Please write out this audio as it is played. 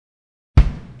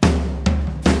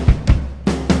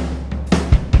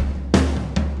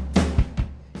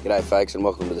G'day folks, and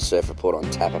welcome to the Surf Report on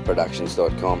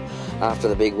tapperproductions.com. After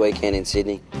the big weekend in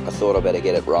Sydney, I thought I'd better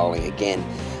get it rolling again,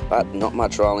 but not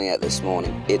much rolling out this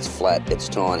morning. It's flat, it's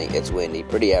tiny, it's windy,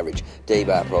 pretty average.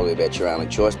 D-bar probably about your only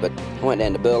choice, but I went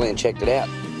down to Burleigh and checked it out.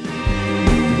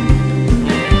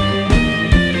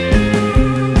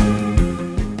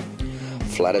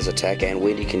 Flat as a tack and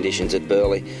windy conditions at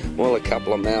Burleigh. Well, a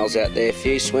couple of miles out there,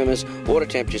 few swimmers, water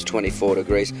temperature's 24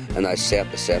 degrees, and those south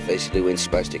to southeasterly winds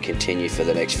supposed to continue for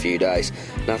the next few days.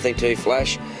 Nothing too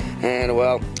flash, and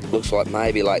well, looks like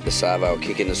maybe Lake de Savo will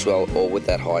kick in the swell, or with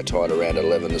that high tide around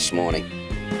 11 this morning.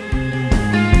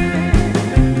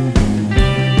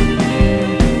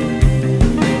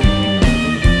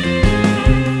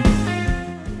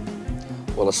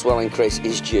 Well, a swell increase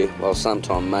is due, well,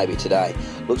 sometime maybe today.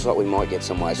 Looks like we might get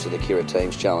some waves for the Kirra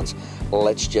Teams Challenge.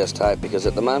 Let's just hope, because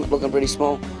at the moment looking pretty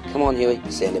small. Come on, Huey,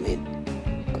 send him in.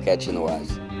 I'll catch you in the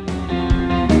waves.